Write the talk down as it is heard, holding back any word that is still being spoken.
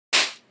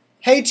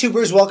Hey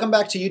tubers, welcome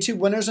back to YouTube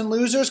Winners and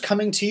Losers,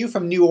 coming to you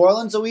from New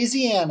Orleans,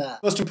 Louisiana.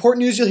 Most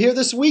important news you'll hear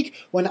this week,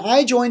 when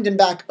I joined in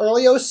back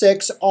early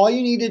 06, all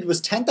you needed was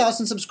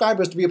 10,000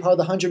 subscribers to be a part of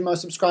the 100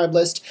 most subscribed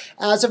list.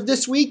 As of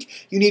this week,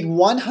 you need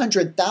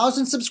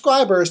 100,000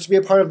 subscribers to be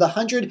a part of the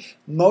 100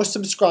 most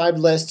subscribed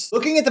lists.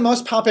 Looking at the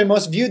most popular,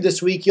 most viewed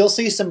this week, you'll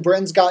see some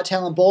Britain's Got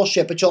Talent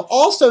bullshit, but you'll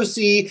also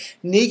see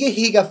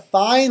Nigahiga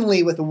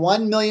finally with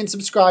 1 million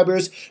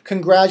subscribers.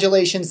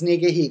 Congratulations,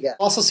 Nigahiga.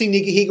 Also see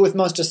Nigahiga with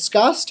most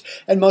discussed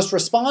and most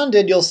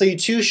responded. You'll see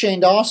 2 Shane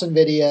Dawson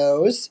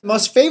videos.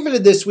 Most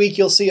favorited this week,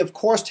 you'll see, of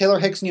course, Taylor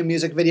Hicks' new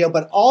music video,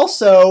 but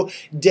also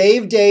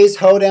Dave Day's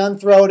Hoedown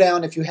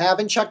Throwdown. If you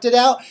haven't checked it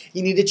out,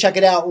 you need to check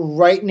it out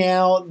right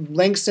now.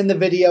 Links in the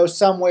video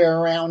somewhere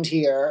around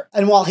here.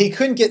 And while he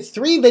couldn't get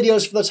 3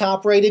 videos for the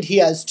top rated, he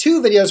has 2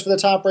 videos for the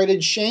top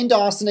rated. Shane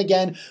Dawson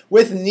again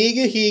with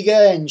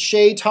Nigahiga and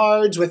Shay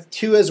Tards with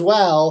 2 as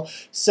well.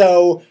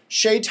 So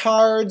Shay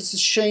Tards,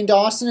 Shane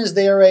Dawson, is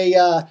there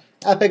a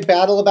epic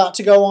battle about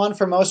to go on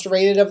for most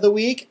rated of the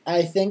week?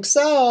 I think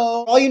so.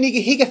 All you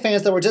Nigahiga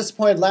fans that were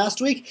disappointed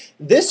last week,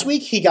 this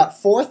week he got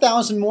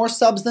 4,000 more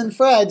subs than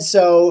Fred,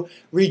 so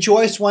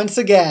rejoice once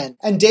again.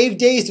 And Dave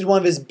Days did one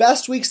of his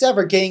best weeks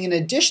ever, getting an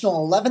additional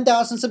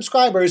 11,000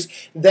 subscribers,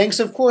 thanks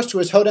of course to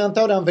his Hoedown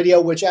Throwdown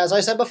video, which, as I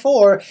said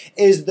before,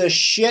 is the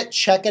shit.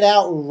 Check it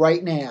out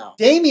right now.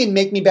 Damien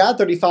Make Me Bad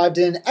 35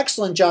 did an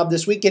excellent job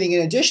this week, getting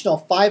an additional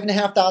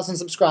 5,500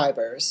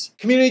 subscribers.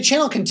 Community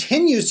Channel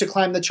continues to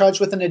climb the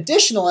charts with an additional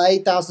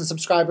 8,000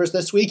 subscribers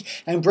this week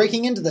and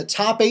breaking into the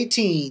top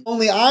 18.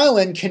 Lonely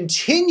Island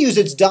continues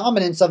its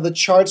dominance of the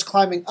charts,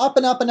 climbing up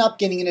and up and up,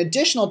 getting an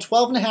additional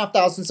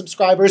 12,500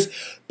 subscribers,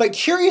 but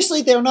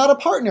curiously, they're not a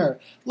partner.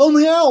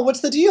 Lonely Isle,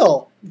 what's the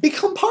deal?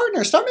 Become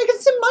partner. Start making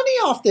some money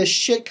off this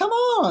shit. Come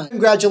on.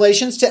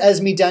 Congratulations to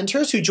Esme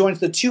Denters, who joins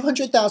the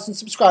 200,000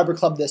 subscriber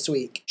club this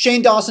week.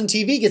 Shane Dawson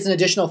TV gets an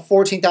additional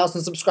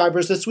 14,000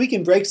 subscribers this week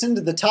and breaks into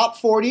the top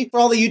 40. For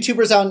all the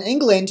YouTubers out in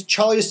England,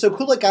 Charlie is So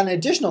Cool got an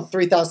additional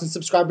 3,000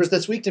 subscribers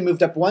this week and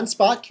moved up 1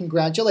 spot.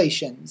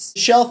 Congratulations.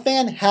 Michelle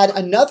Fan had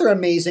another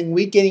amazing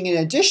week, getting an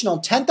additional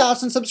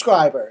 10,000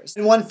 subscribers.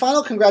 And one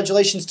final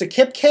congratulations to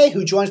Kip K,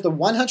 who joins the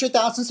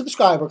 100,000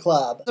 subscriber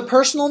club. As a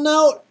personal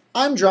note,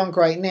 I'm drunk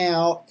right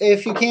now.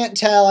 If you can't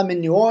tell, I'm in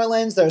New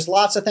Orleans. There's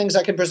lots of things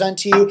I can present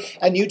to you,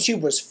 and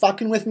YouTube was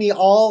fucking with me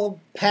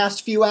all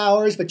past few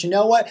hours, but you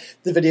know what?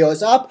 The video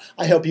is up.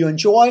 I hope you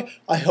enjoy.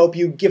 I hope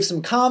you give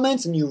some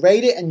comments, and you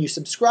rate it, and you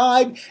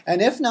subscribe, and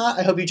if not,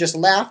 I hope you just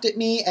laughed at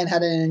me and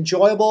had an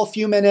enjoyable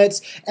few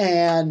minutes,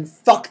 and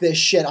fuck this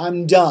shit.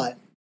 I'm done.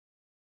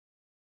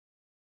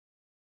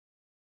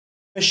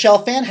 Michelle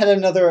Fan had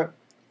another...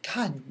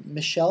 God,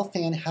 Michelle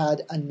Fan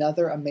had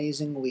another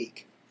amazing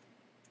week.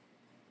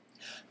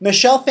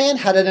 Michelle Fan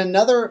had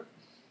another...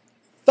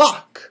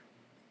 Fuck.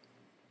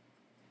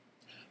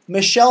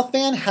 Michelle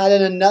Fan had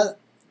another...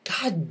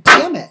 God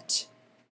damn it.